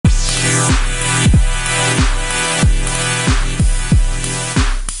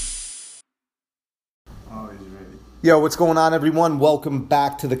Yo, what's going on, everyone? Welcome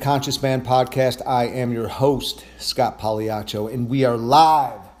back to the Conscious Man Podcast. I am your host, Scott Pagliaccio, and we are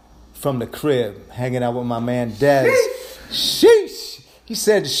live from the crib, hanging out with my man, Dez. Sheesh! He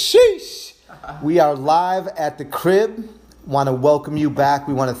said, sheesh! We are live at the crib. Want to welcome you back.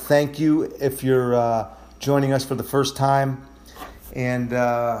 We want to thank you if you're joining us for the first time. And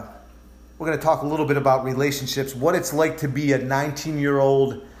we're going to talk a little bit about relationships, what it's like to be a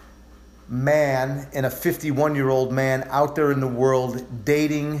 19-year-old man and a 51-year-old man out there in the world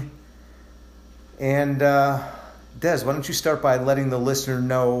dating. And Des, why don't you start by letting the listener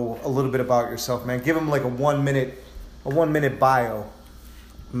know a little bit about yourself, man? Give him like a one minute bio.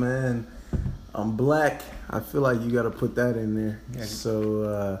 Man, I'm black. I feel like you got to put that in there. Yeah.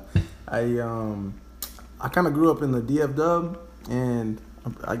 So I kind of grew up in the DF Dub, and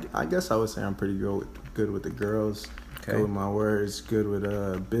I guess I would say I'm pretty good with the girls. Okay. Good with my words. Good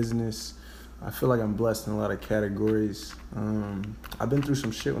with business. I feel like I'm blessed in a lot of categories. I've been through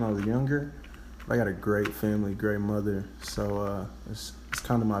some shit when I was younger. I got a great family, great mother. So it's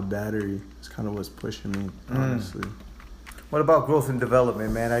kind of my battery. It's kind of what's pushing me, honestly. What about growth and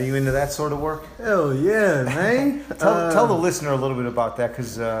development, man? Are you into that sort of work? Hell yeah, man. Tell the listener a little bit about that,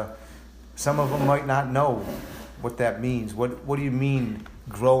 because some of them might not know what that means. What do you mean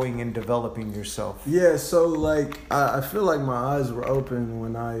growing and developing yourself? Yeah, so like I feel like my eyes were open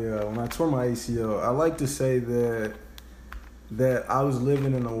when I tore my ACL. I like to say that I was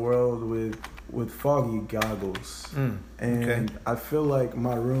living in a world with foggy goggles. And I feel like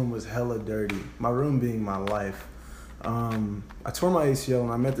my room was hella dirty. My room being my life. I tore my ACL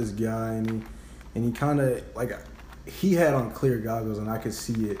and I met this guy and he kind of like, he had on clear goggles and I could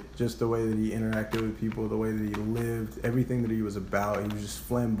see it, just the way that he interacted with people, the way that he lived, everything that he was about. He was just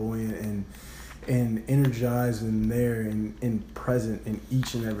flamboyant and energized and there and present in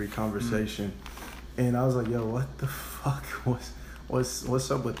each and every conversation. And I was like, yo, what the fuck?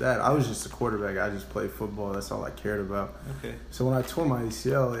 What's up with that? I was just a quarterback. I just played football. That's all I cared about. Okay. So when I tore my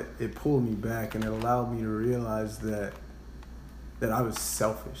ACL, it pulled me back and it allowed me to realize that I was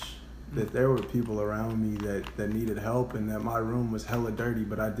selfish. That there were people around me that needed help and that my room was hella dirty,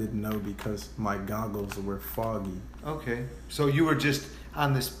 but I didn't know because my goggles were foggy. Okay. So you were just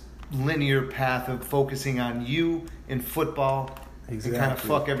on this linear path of focusing on you in football and kind of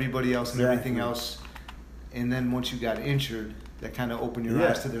fuck everybody else and everything else. And then once you got injured, that kind of opened your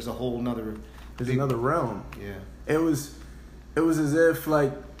eyes to there's a whole nother... another realm. Yeah. It was as if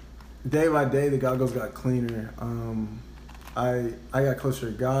like day by day the goggles got cleaner. I got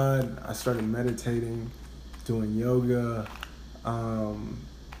closer to God. I started meditating, doing yoga.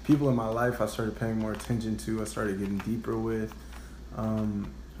 People in my life I started paying more attention to. I started getting deeper with.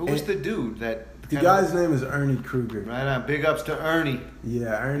 Who was the dude that... The guy's name is Ernie Kruger. Right on. Big ups to Ernie.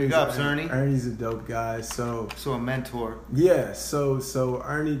 Yeah, Big ups, Ernie. Ernie's a dope guy. So a mentor. Yeah, so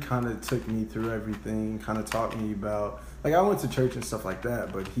Ernie kind of took me through everything, kind of taught me about... Like, I went to church and stuff like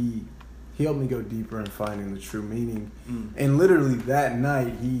that, but he helped me go deeper in finding the true meaning. And literally that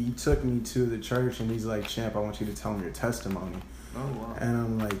night, he took me to the church and he's like, Champ, I want you to tell me your testimony. Oh, wow. And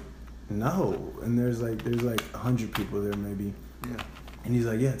I'm like, no. And there's like 100 people there maybe. Yeah. And he's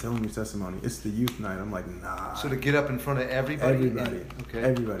like, yeah, tell me your testimony. It's the youth night. I'm like, nah. So to get up in front of everybody?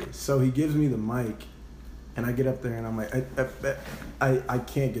 Everybody. So he gives me the mic and I get up there and I'm like, I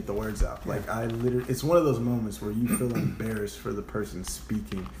can't get the words out. Like, I literally, it's one of those moments where you feel embarrassed for the person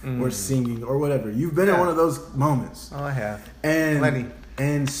speaking or singing or whatever. You've been in one of those moments. Oh, I have. Plenty.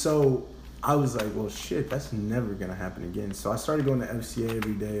 And so I was like, well, shit, that's never going to happen again. So I started going to FCA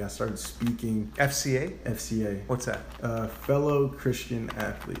every day. I started speaking. FCA? FCA. What's that? Fellowship of Christian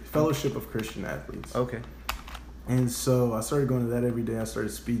Athletes. Okay. And so I started going to that every day. I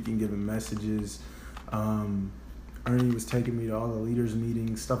started speaking, giving messages. Ernie was taking me to all the leaders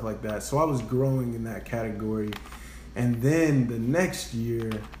meetings, stuff like that. So I was growing in that category. And then the next year,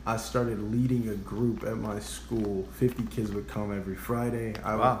 I started leading a group at my school. 50 kids would come every Friday.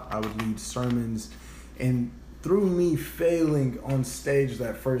 I would lead sermons. And through me failing on stage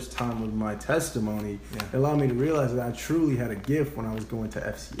that first time with my testimony, it allowed me to realize that I truly had a gift when I was going to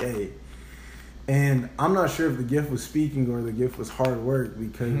FCA. And I'm not sure if the gift was speaking or the gift was hard work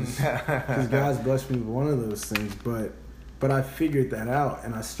because God's blessed me with one of those things. But I figured that out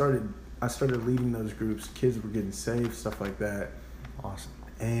and I started leading those groups. Kids were getting saved, stuff like that. Awesome.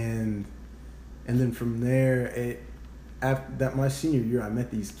 And then from there, after that, my senior year, I met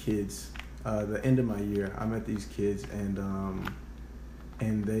these kids. The end of my year, I met these kids, and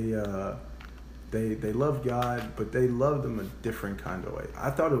they love God, but they loved Him a different kind of way. I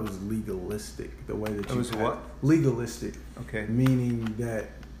thought it was legalistic, the way that it was what? Legalistic. Okay. Meaning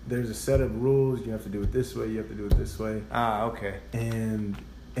there's a set of rules. You have to do it this way. You have to do it this way. Ah, okay. And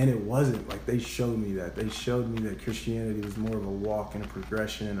it wasn't like they showed me that. They showed me that Christianity was more of a walk and a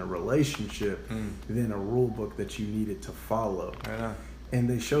progression and a relationship than a rule book that you needed to follow. Right on. And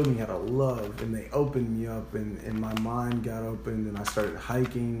they showed me how to love, and they opened me up, and my mind got opened, and I started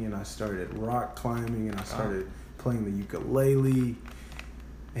hiking, and I started rock climbing, and I started playing the ukulele.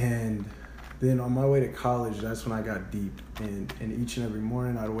 And then on my way to college, that's when I got deep. And each and every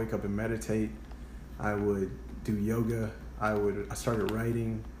morning, I'd wake up and meditate. I would do yoga. I started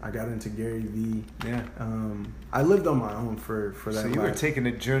writing. I got into Gary Vee. Yeah. I lived on my own for that. So you were taking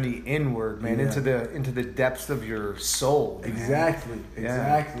a journey inward, man, into the depths of your soul. Man.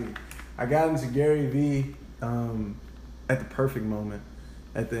 Exactly. I got into Gary Vee at the perfect moment,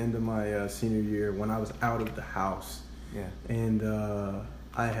 at the end of my senior year when I was out of the house. Yeah. And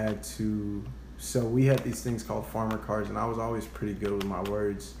I had to. So we had these things called farmer cards, and I was always pretty good with my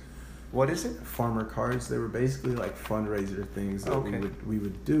words. What is it? Farmer cards. They were basically like fundraiser things that we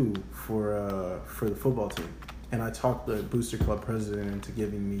would do for the football team. And I talked the Booster Club president into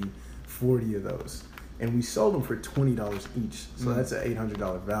giving me 40 of those. And we sold them for $20 each. So that's an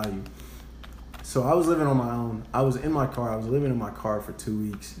 $800 value. So I was living on my own. I was in my car. I was living in my car for 2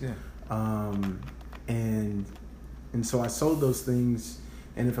 weeks. Yeah. And so I sold those things.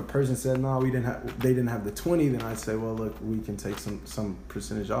 And if a person said, no, they didn't have the 20, then I'd say, well, look, we can take some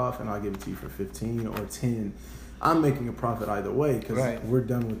percentage off and I'll give it to you for 15 or 10. I'm making a profit either way because we're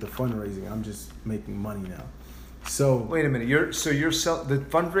done with the fundraising. I'm just making money now. So wait a minute. The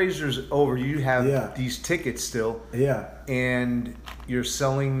fundraiser's over. You have these tickets still. Yeah. And you're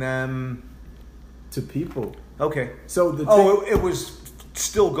selling them to people. Okay. So it was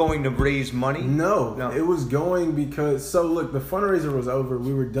still going to raise money? No, it was going because, so look, the fundraiser was over.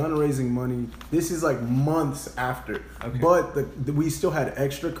 We were done raising money. This is like months after. Okay. But we still had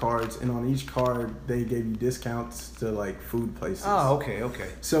extra cards, and on each card, they gave you discounts to like food places. Oh, okay.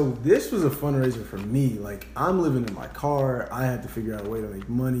 So this was a fundraiser for me. Like, I'm living in my car. I had to figure out a way to make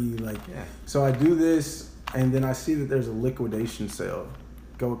money. So I do this, and then I see that there's a liquidation sale.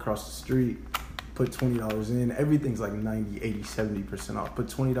 Go across the street. Put $20 in. Everything's like 90, 80, 70% off. Put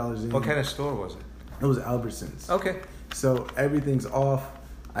 $20 in. What kind of store was it? It was Albertsons. Okay. So everything's off.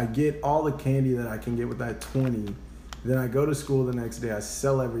 I get all the candy that I can get with that 20. Then I go to school the next day. I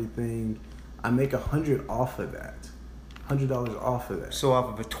sell everything. I make $100 off of that. $100 off of that. So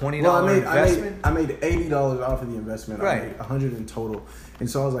off of a $20 investment? I made $80 off of the investment. Right. I made $100 in total. And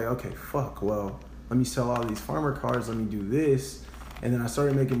so I was like, okay, fuck. Well, let me sell all these farmer cards. Let me do this. And then I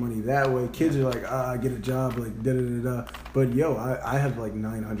started making money that way. Kids are like, I get a job, like, da-da-da-da. But, I have, like,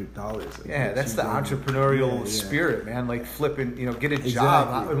 $900. Like, that's the entrepreneurial spirit, man. Like, flipping, get a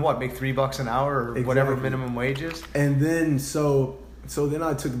job and make $3 an hour or whatever minimum wage is. And then, so then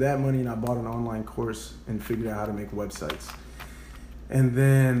I took that money and I bought an online course and figured out how to make websites. And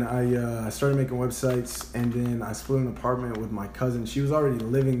then I started making websites, and then I split an apartment with my cousin. She was already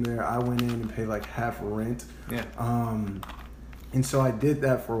living there. I went in and paid, like, half rent. Yeah. And so I did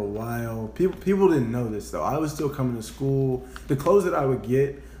that for a while. People didn't know this, though. I was still coming to school. The clothes that I would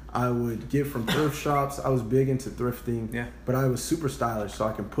get from thrift shops. I was big into thrifting. Yeah. But I was super stylish, so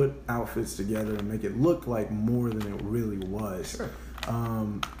I can put outfits together and make it look like more than it really was. Sure.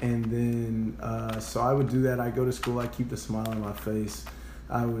 And then, so I would do that. I go to school. I keep the smile on my face.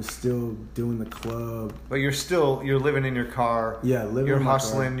 I was still doing the club. But you're living in your car. Yeah, You're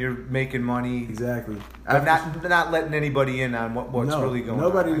hustling. You're making money. Exactly. But not letting anybody in on what's really going on.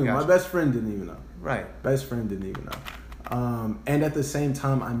 Nobody knew. My best friend didn't even know. Right. Best friend didn't even know. And at the same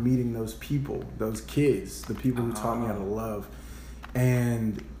time, I'm meeting those people, those kids, the people who taught me how to love.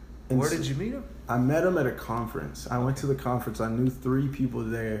 And where did you meet them? I met them at a conference. I went to the conference. I knew 3 people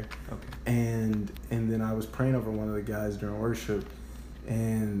there. Okay. And then I was praying over one of the guys during worship.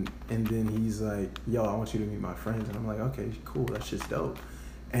 And then he's like, yo, I want you to meet my friends. And I'm like, okay, cool. That's just dope.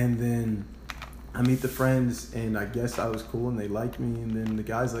 And then I meet the friends, and I guess I was cool, and they liked me. And then the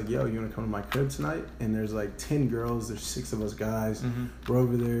guy's like, yo, you want to come to my crib tonight? And there's like 10 girls. There's 6 of us guys. Mm-hmm. We're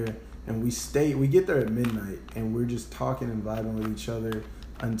over there, and we get there at midnight, and we're just talking and vibing with each other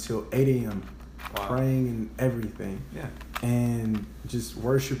until 8 a.m. Wow. Praying and everything. Yeah. And just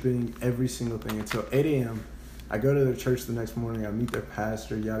worshiping every single thing until 8 a.m. I go to their church the next morning. I meet their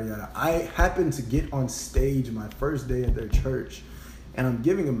pastor, yada, yada. I happen to get on stage my first day at their church, and I'm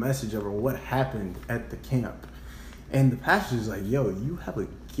giving a message over what happened at the camp. And the pastor's like, yo, you have a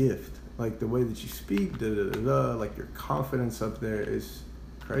gift. Like, the way that you speak, like, your confidence up there is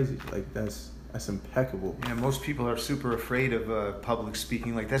crazy. Like, that's That's impeccable. Yeah, most people are super afraid of public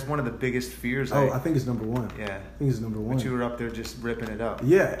speaking. Like, that's one of the biggest fears. I think it's number one. Yeah. I think it's number one. But you were up there just ripping it up.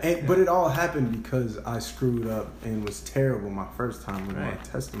 Yeah, but it all happened because I screwed up and was terrible my first time with my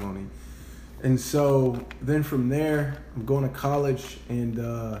testimony. And so then from there, I'm going to college, and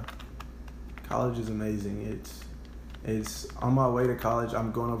college is amazing. It's on my way to college,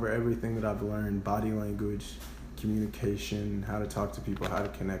 I'm going over everything that I've learned: body language, communication, how to talk to people, how to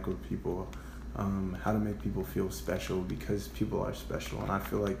connect with people, how to make people feel special, because people are special, and I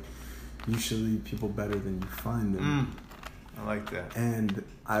feel like you should leave people better than you find them. I like that. And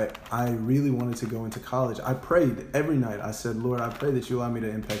I really wanted to go into college. I prayed every night. I said, Lord, I pray that you allow me to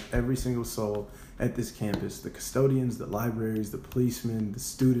impact every single soul at this campus: the custodians, the libraries, the policemen, the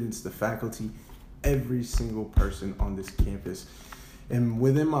students, the faculty, every single person on this campus. And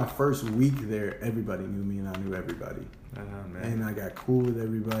within my first week there, everybody knew me and I knew everybody. Man. And I got cool with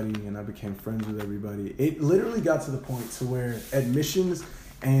everybody and I became friends with everybody. It literally got to the point to where admissions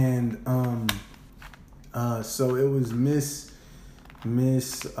and so it was Miss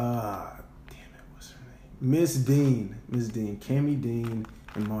what's her name? Miss Dean, Cammie Dean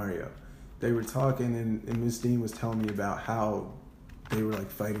and Mario. They were talking and Miss Dean was telling me about how they were like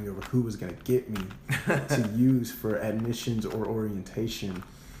fighting over who was going to get me to use for admissions or orientation.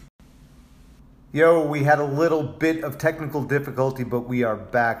 Yo, we had a little bit of technical difficulty, but we are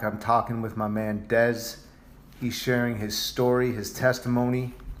back. I'm talking with my man Dez. He's sharing his story, his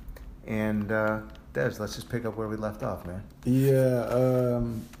testimony. And Dez, let's just pick up where we left off, man. Yeah,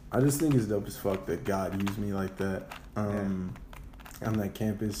 I just think it's dope as fuck that God used me like that. On that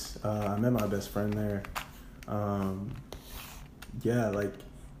campus. I met my best friend there. Yeah, like,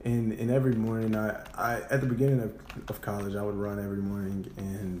 and every morning, I at the beginning of college, I would run every morning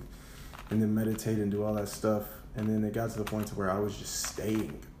and then meditate and do all that stuff. And then it got to the point to where I was just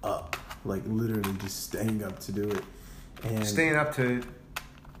staying up, like literally just staying up to do it. And staying up to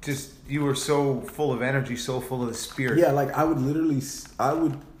just, you were so full of energy, so full of the spirit. Yeah, like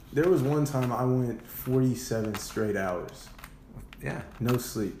there was one time I went 47 straight hours. Yeah. No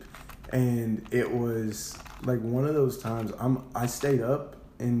sleep. And it was like one of those times I stayed up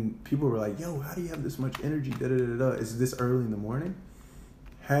and people were like, yo, how do you have this much energy? Is this early in the morning?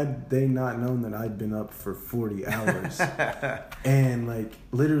 Had they not known that I'd been up for 40 hours. And like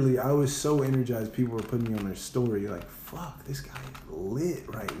literally I was so energized, people were putting me on their story like, fuck, this guy is lit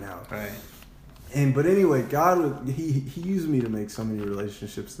right now. Right. But anyway, God, he used me to make so many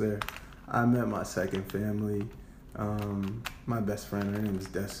relationships there. I met my second family. My best friend, her name is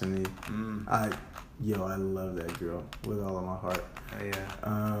Destiny. I love that girl with all of my heart.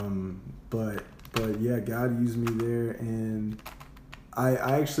 Yeah. But yeah, God used me there, and I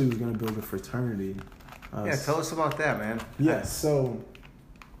actually was gonna build a fraternity. Tell us about that, man. Yeah, so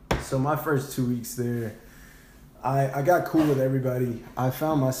my first 2 weeks there, I got cool with everybody. I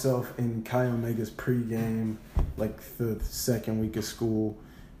found myself in Chi Omega's pregame, like the second week of school.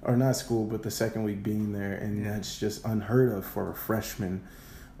 Or not school, but the second week being there, and that's just unheard of for a freshman.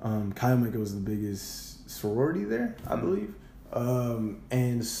 Chi Omega was the biggest sorority there, I believe.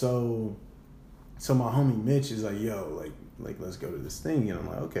 And so my homie Mitch is like, yo, like let's go to this thing, and I'm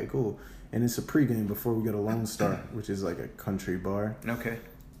like, okay, cool. And it's a pregame before we go to Lone Star, which is like a country bar. Okay.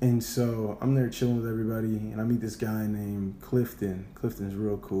 And so I'm there chilling with everybody, and I meet this guy named Clifton. Clifton's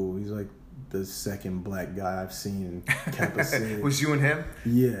real cool. He's like the second black guy I've seen in Kappa Sig. Was you and him?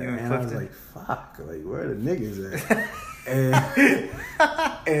 Yeah, you and I was Clifton? like, fuck, like where are the niggas at?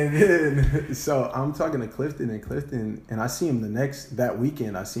 and then so I'm talking to Clifton, and I see him that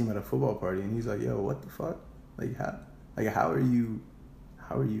weekend. I see him at a football party, and he's like, yo, what the fuck? How are you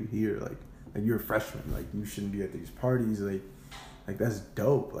here? Like you're a freshman, like you shouldn't be at these parties, like that's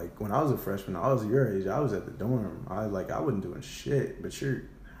dope. Like when I was a freshman, I was your age, I was at the dorm. I wasn't doing shit, but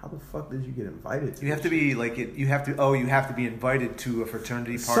how the fuck did you get invited to? You have to be like it. You have to be invited to a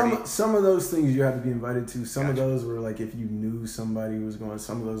fraternity party. Some of those things you have to be invited to. Some of those were like if you knew somebody was going.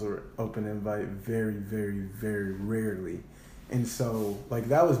 Some of those were open invite. Very, very, very rarely. And so like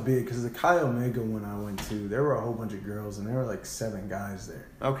that was big because the Chi Omega one I went to, there were a whole bunch of girls and there were like 7 guys there.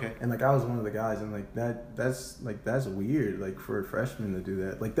 Okay. And like I was one of the guys, and like that's weird. Like for a freshman to do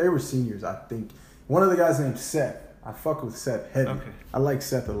that. Like they were seniors, I think. One of the guys named Seth. I fuck with Seth heavy. Okay. I like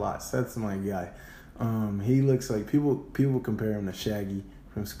Seth a lot. Seth's my guy. He looks like people compare him to Shaggy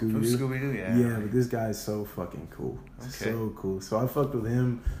from Scooby-Doo. From Scooby-Doo, yeah. Yeah, but this guy's so fucking cool. Okay. So cool. So I fucked with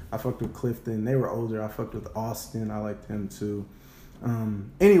him. I fucked with Clifton. They were older. I fucked with Austin. I liked him too.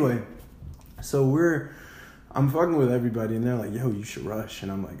 Anyway, so I'm fucking with everybody, and they're like, yo, you should rush.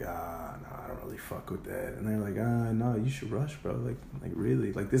 And I'm like, nah, I don't really fuck with that. And they're like, no, you should rush, bro. Like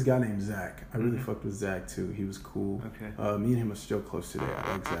really. Like this guy named Zach. I really fucked with Zach too. He was cool. Okay. Me and him are still close today.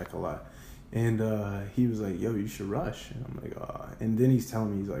 I like Zach a lot. And he was like, yo, you should rush. And I'm like, and then he's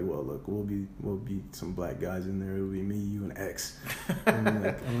telling me, he's like, well, look, we'll be some black guys in there. It'll be me, you, and X. And I'm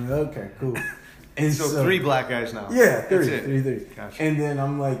like, okay, cool. And so 3 black guys now. Yeah, three. Gotcha. And then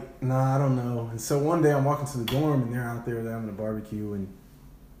I'm like, nah, I don't know. And so one day I'm walking to the dorm and they're out there, they're having a barbecue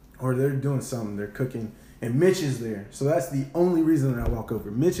or they're doing something, they're cooking, and Mitch is there. So that's the only reason that I walk over.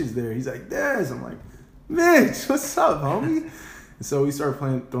 Mitch is there. He's like, Des. I'm like, Mitch, what's up, homie? And so we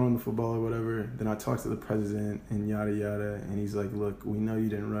started throwing the football or whatever. Then I talked to the president and yada yada, and he's like, look, we know you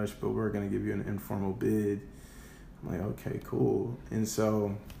didn't rush, but we're gonna give you an informal bid. I'm like, okay, cool. And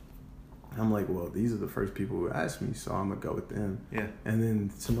so I'm like, well, these are the first people who asked me, so I'm gonna go with them. Yeah. And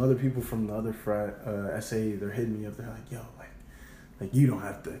then some other people from the other frat, SA, they're hitting me up. They're like, yo, like you don't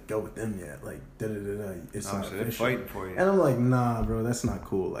have to go with them yet. Like, da-da-da-da. It's not so official. they're fighting for you. And I'm like, nah, bro, that's not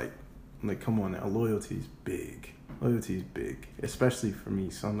cool. Like, come on now. Loyalty's big. Loyalty's big, especially for me.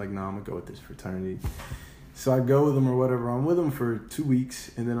 So I'm like, nah, I'm gonna go with this fraternity. So I go with them or whatever. I'm with them for 2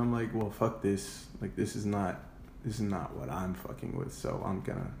 weeks, and then I'm like, well, fuck this. Like, this is not what I'm fucking with. So I'm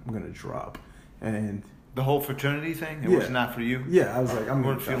gonna drop. And the whole fraternity thing, it was not for you. Yeah, I was like, I'm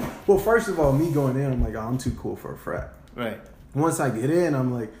gonna drop. Well, first of all, me going in, I'm like, I'm too cool for a frat. Right. Once I get in,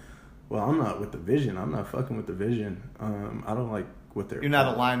 I'm like, well, I'm not with the vision. I'm not fucking with the vision. I don't like what they're. You're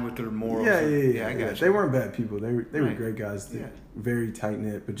not aligned with their morals. Yeah. I got you. They weren't bad people. They were right. great guys. Very tight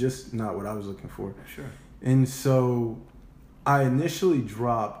knit, but just not what I was looking for. Sure. And so, I initially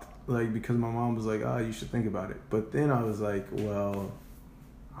dropped because my mom was like, you should think about it. But then I was like, well,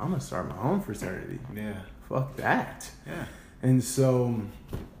 I'm gonna start my own fraternity. Yeah. Fuck that. Yeah. And so,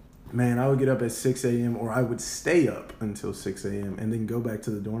 man, I would get up at 6 a.m. or I would stay up until 6 a.m. and then go back to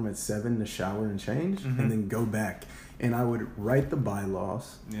the dorm at 7 to shower and change and then go back. And I would write the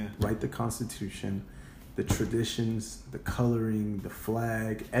bylaws, write the Constitution, the traditions, the coloring, the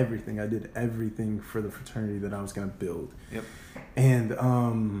flag, everything. I did everything for the fraternity that I was going to build. Yep. And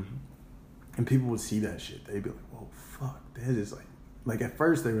people would see that shit. They'd be like, whoa, fuck, that is like at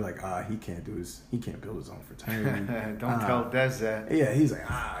first they were like, he can't build his own fraternity. Don't tell Des that. Yeah, he's like,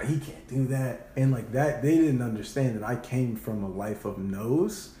 he can't do that. And like that, they didn't understand that I came from a life of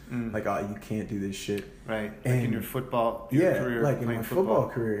no's. Like, you can't do this shit. Right. And like in your football career. Like in my football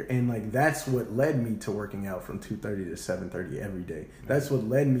career. And like that's what led me to working out from 2:30 to 7:30 every day. That's what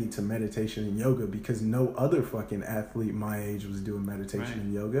led me to meditation and yoga, because no other fucking athlete my age was doing meditation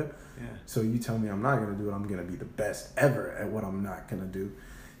and yoga. Yeah. So you tell me I'm not gonna do it, I'm gonna be the best ever at what I'm not gonna do.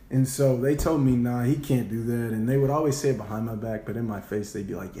 And so they told me, nah, he can't do that. And they would always say it behind my back, but in my face, they'd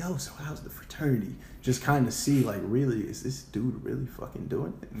be like, yo, so how's the fraternity? Just kind of see, like, really, is this dude really fucking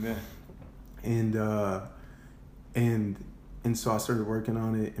doing it? Yeah. And so I started working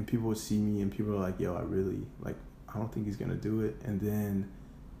on it, and people would see me, and people were like, yo, I don't think he's going to do it. And then,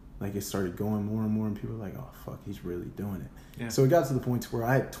 like, it started going more and more, and people were like, oh, fuck, he's really doing it. Yeah. So it got to the point where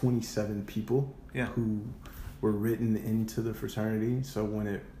I had 27 people who were written into the fraternity. So when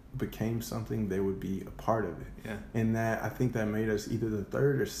it became something, they would be a part of it. Yeah. And I think that made us either the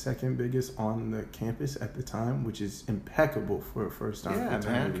third or second biggest on the campus at the time, which is impeccable for a first time. Yeah,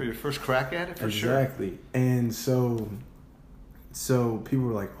 man, for your first crack at it, for sure. Exactly. And so people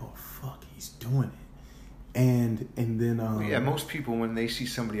were like, oh fuck, he's doing it. And then most people, when they see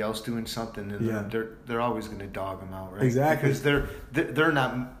somebody else doing something, and they're always going to dog them out, right? Exactly. Because they're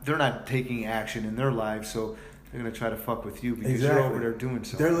not taking action in their lives, so they're going to try to fuck with you because you're over there doing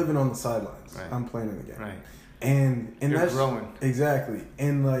something. They're living on the sidelines. Right. I'm playing in the game. Right. And you're that's growing. Exactly.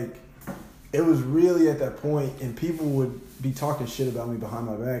 And like, it was really at that point, and people would be talking shit about me behind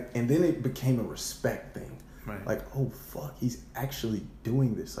my back, and then it became a respect thing. Right. Like, oh fuck, he's actually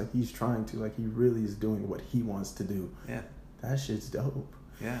doing this. Like, he's trying to. Like, he really is doing what he wants to do. Yeah. That shit's dope.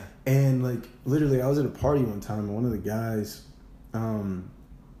 Yeah. And like, literally, I was at a party one time, and one of the guys,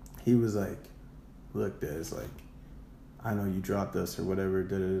 he was like, look, Des, like, I know you dropped us or whatever,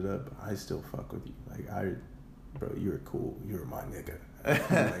 but I still fuck with you. Like, bro, you were cool. You were my nigga.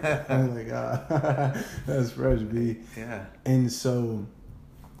 I'm like, that's fresh, B. Yeah. And so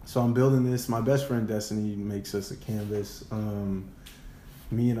I'm building this. My best friend Destiny makes us a canvas.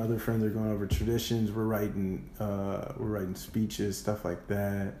 Me and other friends are going over traditions. We're writing speeches, stuff like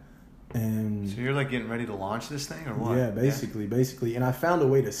that. And so you're like getting ready to launch this thing, or what? Yeah, basically. And I found a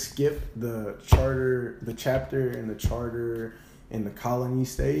way to skip the chapter and the charter and the colony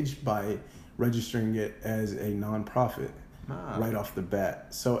stage by registering it as a nonprofit right off the bat.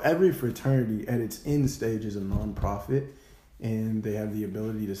 So every fraternity at its end stage is a nonprofit, and they have the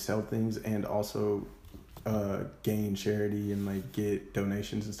ability to sell things and also gain charity and like get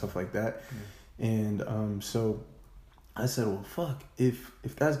donations and stuff like that. And so I said, well, fuck, if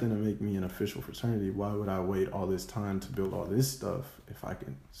that's gonna make me an official fraternity, why would I wait all this time to build all this stuff if I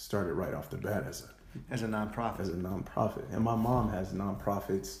can start it right off the bat as a nonprofit? And my mom has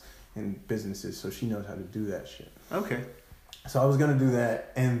nonprofits and businesses, so she knows how to do that shit. Okay. So I was gonna do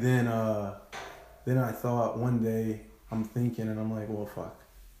that, and then I thought one day, I'm thinking, and I'm like, well, fuck,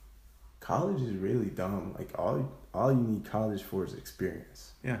 college is really dumb. Like all you need college for is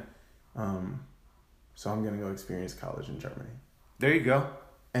experience. Yeah. So I'm gonna go experience college in Germany. There you go.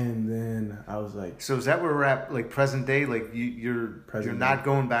 And then I was like, so is that where we're at? Like present day? Like you're not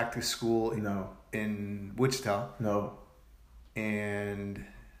going back to school? In Wichita? No. And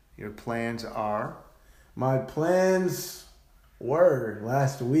your plans are? My plans were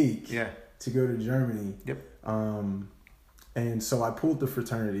last week. Yeah. To go to Germany. Yep. And so I pulled the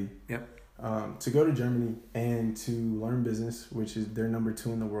fraternity. Yep. To go to Germany and to learn business, which is they're number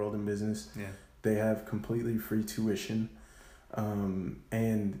 2 in the world in business. Yeah. They have completely free tuition. And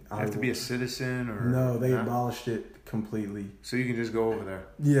you have to be a citizen or no, they abolished it completely. So you can just go over there.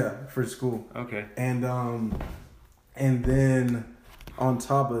 Yeah, for school. Okay. And then on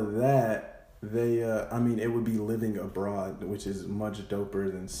top of that, they it would be living abroad, which is much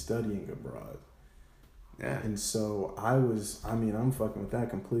doper than studying abroad. Yeah. And so I'm fucking with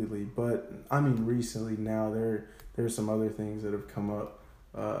that completely. But recently now there's some other things that have come up.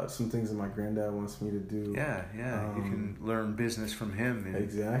 Some things that my granddad wants me to do. Yeah. You can learn business from him. And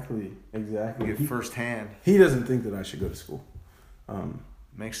exactly. Get firsthand. He doesn't think that I should go to school.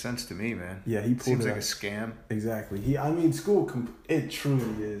 Makes sense to me, man. Yeah, he pulled seems like a scam. Exactly. School. It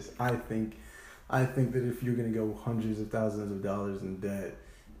truly is. I think that if you're gonna go hundreds of thousands of dollars in debt,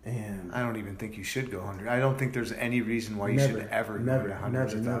 and I don't even think you should go hundred. I don't think there's any reason why you should ever go to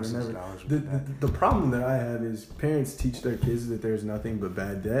hundreds of thousands of dollars. The problem that I have is parents teach their kids that there's nothing but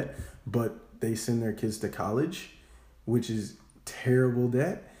bad debt, but they send their kids to college, which is terrible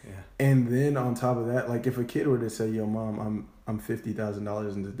debt. Yeah. And then on top of that, like if a kid were to say, "Yo, mom, I'm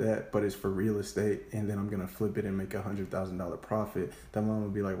 $50,000 into debt, but it's for real estate, and then I'm gonna flip it and make $100,000 profit," that mom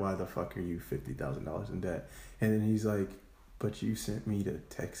would be like, "Why the fuck are you $50,000 in debt?" And then he's like, "But you sent me to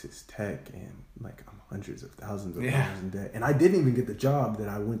Texas Tech, and like I'm hundreds of thousands of dollars in debt, and I didn't even get the job that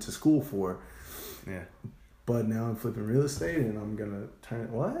I went to school for." Yeah. But now I'm flipping real estate, and I'm gonna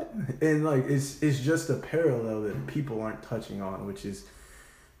turn what? And like it's just a parallel that people aren't touching on, which is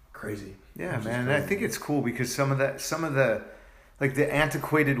crazy. Yeah, man. And I think it's cool because some of the like the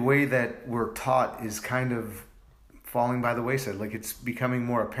antiquated way that we're taught is kind of falling by the wayside. Like it's becoming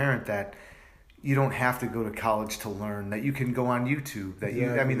more apparent that you don't have to go to college to learn, that you can go on YouTube, that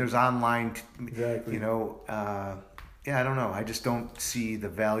there's online, I don't know. I just don't see the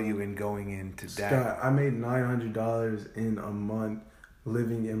value in going into debt. Scott, I made $900 in a month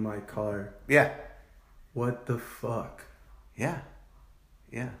living in my car. Yeah. What the fuck? Yeah.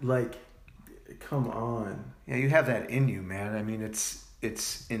 Like, come on. Yeah, you have that in you, man. I mean,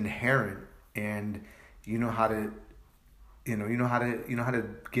 it's inherent, and you know how to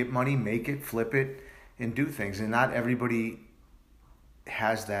get money, make it, flip it, and do things. And not everybody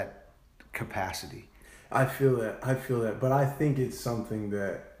has that capacity. I feel that. But I think it's something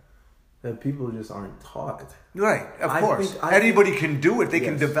that people just aren't taught. Right, of course. Anybody can do it. They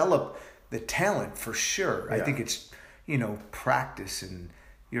can develop the talent for sure. Yeah. I think it's, practice, and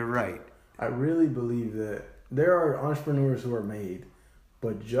you're right. I really believe that there are entrepreneurs who are made,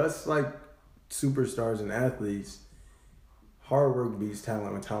 but just like superstars and athletes, hard work beats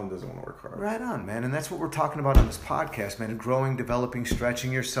talent when talent doesn't want to work hard. Right on, man. And that's what we're talking about on this podcast, man. Growing, developing,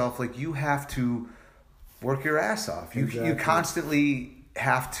 stretching yourself. Like, you have to work your ass off. You constantly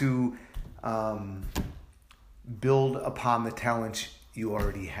have to build upon the talents you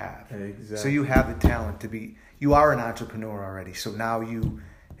already have. Exactly. So you have the talent to be... You are an entrepreneur already, so now you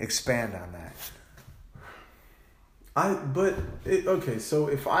expand on that. So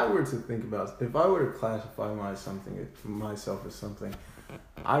if I were to classify myself as something,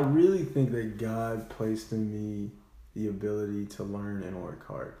 I really think that God placed in me the ability to learn and work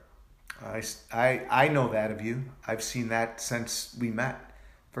hard. I know that of you. I've seen that since we met,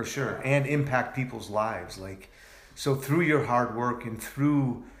 for sure, and impact people's lives. So through your hard work and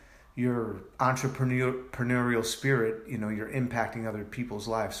through your entrepreneurial spirit, you're impacting other people's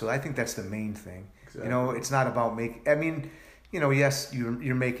lives. So I think that's the main thing. Exactly. It's not about yes,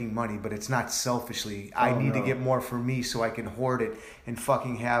 you're making money, but it's not selfishly. I need to get more for me so I can hoard it and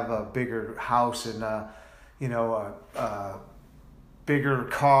fucking have a bigger house and a bigger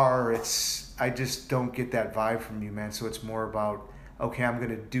car. just don't get that vibe from you, man. So it's more about, okay, I'm going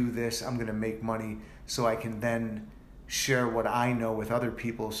to do this. I'm going to make money so I can then share what I know with other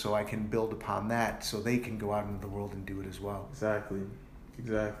people so I can build upon that so they can go out into the world and do it as well. Exactly.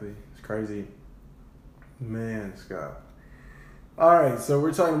 It's crazy. Man, Scott. All right, so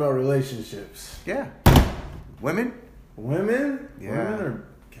we're talking about relationships. Yeah. Women? Yeah.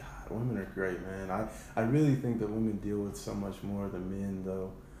 Women are great, man. I really think that women deal with so much more than men,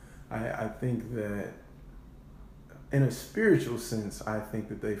 though. I think that in a spiritual sense, I think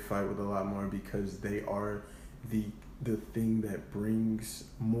that they fight with a lot more because they are the thing that brings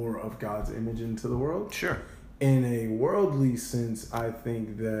more of God's image into the world. Sure. In a worldly sense, I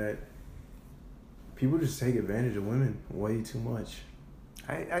think that people just take advantage of women way too much.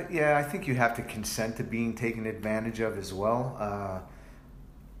 I think you have to consent to being taken advantage of as well.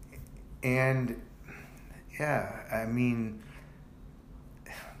 And yeah, I mean,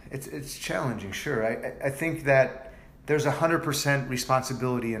 it's challenging, sure. I think that there's 100%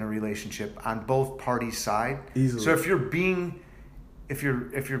 responsibility in a relationship on both parties' side. Easily. So if you're being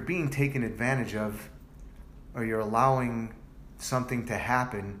taken advantage of, or you're allowing something to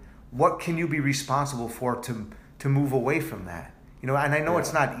happen, what can you be responsible for to move away from that? You know, and I know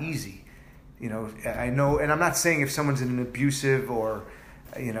it's not easy. You know, I know, and I'm not saying if someone's in an abusive or,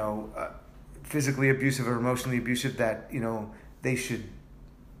 you know, physically abusive or emotionally abusive that, you know,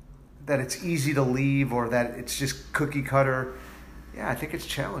 that it's easy to leave or that it's just cookie cutter. Yeah, I think it's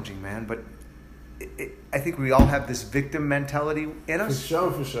challenging, man. But I think we all have this victim mentality in us.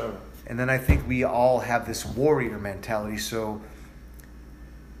 For sure. And then I think we all have this warrior mentality. So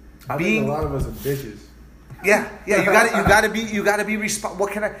I think a lot of us are bitches. Yeah. You gotta be responsible.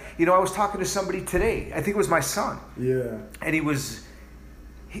 What can I? You know, I was talking to somebody today. I think it was my son. Yeah. And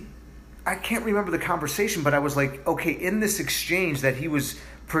I can't remember the conversation, but I was like, okay, in this exchange that he was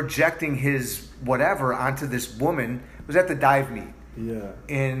projecting his whatever onto this woman, it was at the dive meet. Yeah.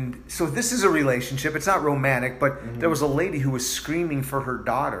 And so this is a relationship. It's not romantic, but there was a lady who was screaming for her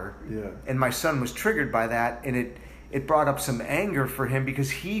daughter. Yeah. And my son was triggered by that, and it brought up some anger for him because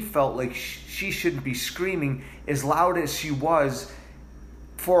he felt like she shouldn't be screaming as loud as she was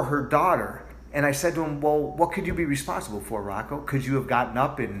for her daughter. And I said to him, well, what could you be responsible for, Rocco? Could you have gotten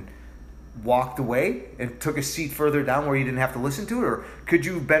up and walked away and took a seat further down where you didn't have to listen to it? Or could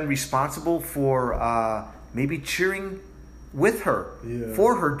you have been responsible for maybe cheering with her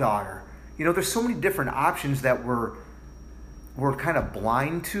for her daughter? You know, there's so many different options that we're kind of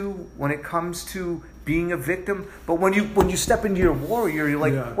blind to when it comes to being a victim. But when you step into your warrior, you're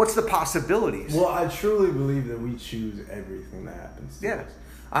like, what's the possibilities? Well, I truly believe that we choose everything that happens to us.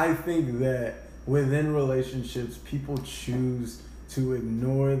 I think that within relationships, people choose to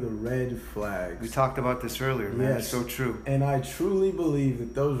ignore the red flags. We talked about this earlier, man. It's so true. And I truly believe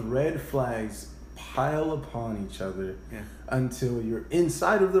that those red flags pile upon each other until you're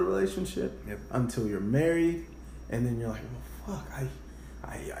inside of the relationship, until you're married, and then you're like, well, fuck,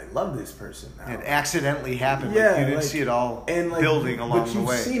 I love this person now. It accidentally happened. Yeah, you didn't see it all building along the way.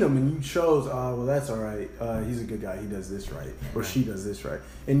 But you've seen him and you chose, well, that's all right. He's a good guy. He does this right. Or she does this right.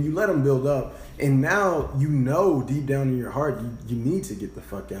 And you let them build up. And now you know deep down in your heart, you need to get the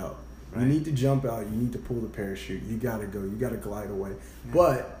fuck out. Right. You need to jump out. You need to pull the parachute. You got to go. You got to glide away. Yeah.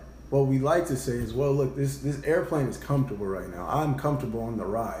 But what we like to say is, well, look, this airplane is comfortable right now. I'm comfortable on the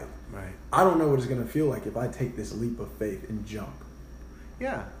ride. Right. I don't know what it's going to feel like if I take this leap of faith and jump.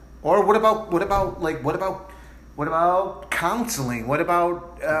 Yeah. Or what about counseling? What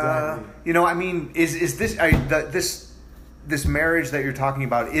about exactly. You know? I mean, is this marriage that you're talking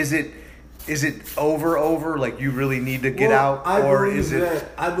about? Is it over? Like you really need to get out, or is it?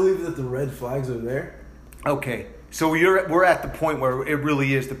 I believe that the red flags are there. Okay, so we're at the point where it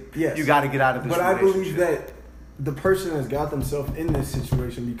really is you got to get out of this. But relationship. I believe that the person has got themselves in this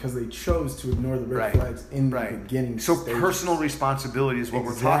situation because they chose to ignore the red flags in the beginning. So stages. Personal responsibility is what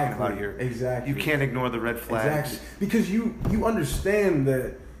we're talking about here. Exactly. You can't ignore the red flags. Exactly. Because you understand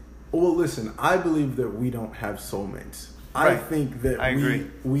that. Well, listen. I believe that we don't have soulmates. I think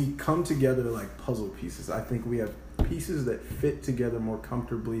that we come together like puzzle pieces. I think we have pieces that fit together more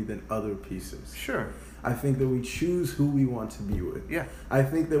comfortably than other pieces. Sure. I think that we choose who we want to be with. Yeah. I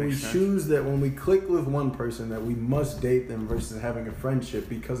think that we choose that when we click with one person that we must date them versus having a friendship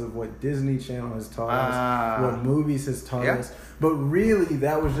because of what Disney Channel has taught us, what movies has taught us. But really,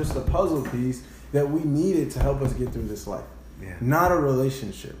 that was just a puzzle piece that we needed to help us get through this life. Yeah. Not a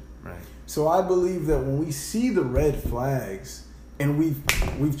relationship. Right. So I believe that when we see the red flags and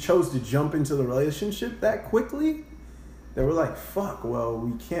we've chose to jump into the relationship that quickly, that we're like, fuck, well,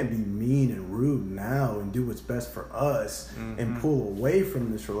 we can't be mean and rude now and do what's best for us and pull away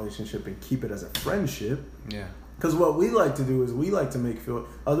from this relationship and keep it as a friendship. Yeah. Because what we like to do is we like to make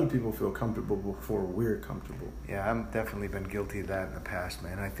other people feel comfortable before we're comfortable. Yeah, I've definitely been guilty of that in the past,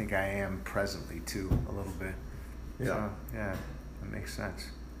 man. I think I am presently, too, a little bit. Yeah. So, yeah, that makes sense.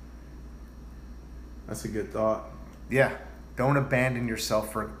 That's a good thought. Yeah. Don't abandon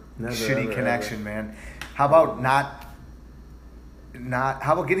yourself for Never, shitty ever, connection, ever. man. How about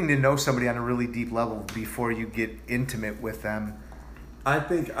how about getting to know somebody on a really deep level before you get intimate with them? I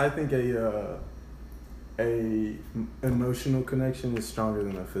think a emotional connection is stronger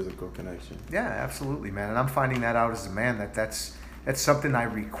than a physical connection. Yeah, absolutely, man. And I'm finding that out as a man that's something I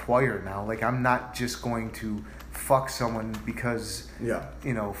require now. Like, I'm not just going to fuck someone because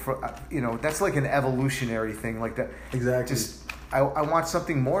that's like an evolutionary thing, like that. Exactly. Just I want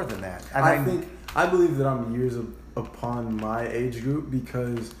something more than that. And I believe that I'm years upon my age group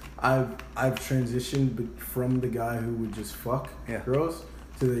because I've transitioned from the guy who would just fuck girls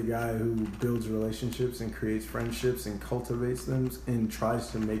to the guy who builds relationships and creates friendships and cultivates them and tries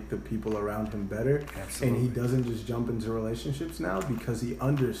to make the people around him better. Absolutely. And he doesn't just jump into relationships now because he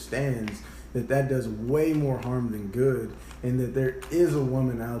understands that does way more harm than good, and that there is a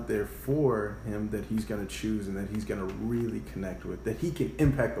woman out there for him that he's going to choose and that he's going to really connect with, that he can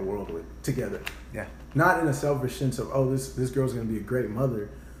impact the world with together. Yeah. Not in a selfish sense of, oh, this girl's going to be a great mother.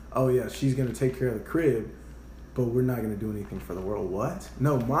 Oh, yeah, she's going to take care of the crib, but we're not going to do anything for the world. What?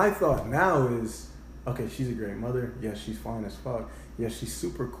 No, my thought now is, okay, she's a great mother. Yeah, she's fine as fuck. Yeah, she's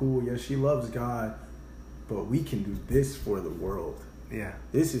super cool. Yeah, she loves God. But we can do this for the world. Yeah.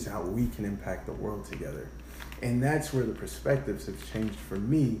 This is how we can impact the world together. And that's where the perspectives have changed for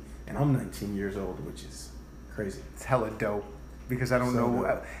me. And I'm 19 years old, which is crazy. It's hella dope. Because I don't know,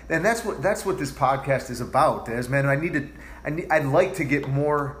 dope. and that's what this podcast is about, Des, man. I'd like to get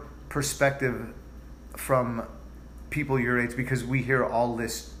more perspective from people your age, because we hear all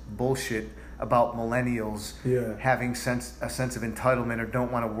this bullshit about millennials having a sense of entitlement or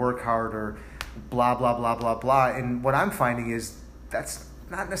don't want to work hard or blah blah blah blah blah. And what I'm finding is that's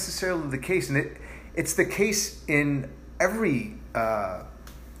not necessarily the case, and it's the case in every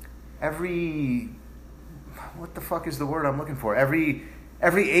what the fuck is the word I'm looking for? Every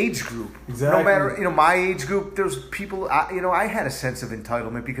age group. Exactly. No matter, my age group, there's people, I had a sense of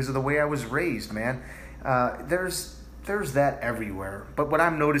entitlement because of the way I was raised, man. There's that everywhere. But what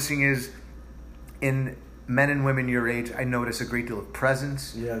I'm noticing is in men and women your age, I notice a great deal of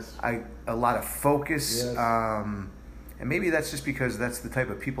presence. Yes. A lot of focus. Yes. And maybe that's just because that's the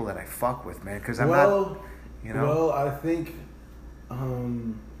type of people that I fuck with, man. Because Well, I think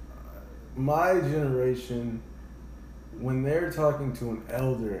my generation, when they're talking to an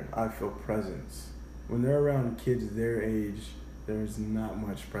elder, I feel presence. When they're around kids their age, there's not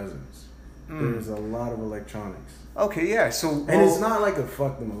much presence. There's a lot of electronics. Okay, yeah. And it's not like a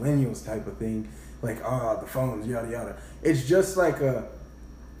fuck the millennials type of thing, like the phones, yada yada. It's just like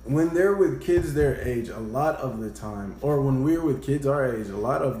when they're with kids their age, a lot of the time, or when we're with kids our age, a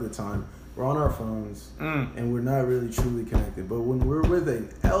lot of the time, we're on our phones and we're not really truly connected. But when we're with an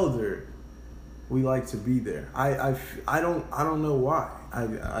elder, we like to be there. I don't know why. I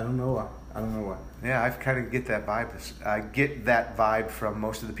don't know why. I don't know why. Yeah, I kind of get that vibe. I get that vibe from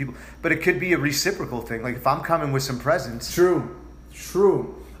most of the people. But it could be a reciprocal thing. Like if I'm coming with some presents. True.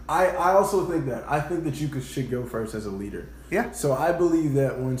 I also think that. I think that you should go first as a leader. Yeah. So I believe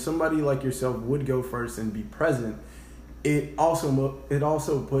that when somebody like yourself would go first and be present, it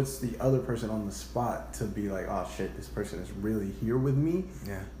also puts the other person on the spot to be like, oh shit, this person is really here with me.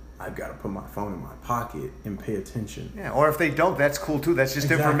 Yeah. I've got to put my phone in my pocket and pay attention. Yeah, or if they don't, that's cool too. That's just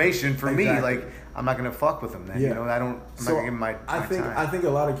information for me. Like, I'm not going to fuck with them then. Yeah. I'm not going to give them my time. I think a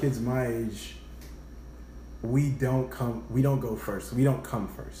lot of kids my age, we don't go first. We don't come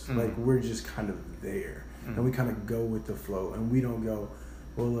first. Like, we're just kind of there. And we kind of go with the flow. And we don't go,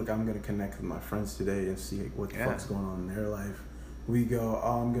 well, look, I'm going to connect with my friends today and see what the fuck's going on in their life. We go,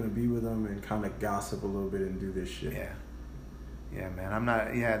 oh, I'm going to be with them and kind of gossip a little bit and do this shit. Yeah. Yeah, man, I'm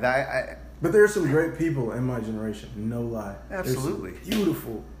not. Yeah, But there are some great people in my generation. No lie. Absolutely. There's some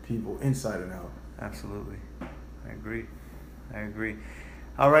beautiful people inside and out. Absolutely, I agree.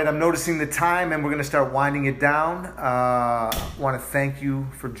 All right, I'm noticing the time, and we're going to start winding it down. I want to thank you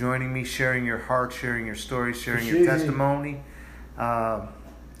for joining me, sharing your heart, sharing your story, sharing your testimony. We're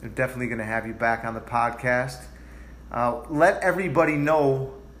definitely going to have you back on the podcast. Let everybody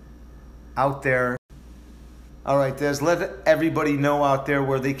know out there. All right, Des, let everybody know out there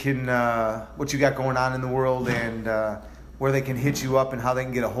where they can, what you got going on in the world and where they can hit you up and how they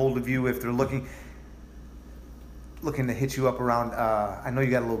can get a hold of you if they're looking. looking to hit you up around. I know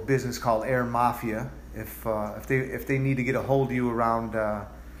you got a little business called Air Mafia. If they need to get a hold of you around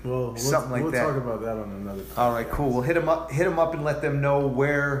something like that, we'll talk about that on another podcast. All right, cool. Well, hit them up and let them know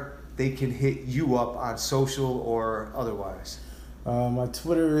where they can hit you up on social or otherwise. My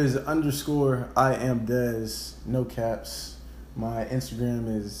Twitter is _IamDez, no caps. My Instagram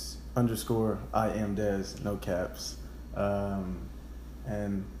is _IamDez, no caps.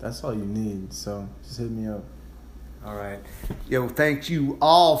 And that's all you need. So just hit me up. All right. Yo, thank you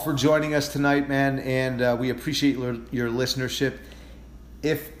all for joining us tonight, man. And we appreciate your listenership.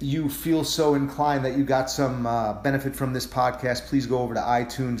 If you feel so inclined that you got some benefit from this podcast, please go over to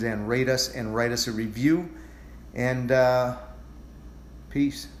iTunes and rate us and write us a review. And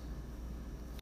peace.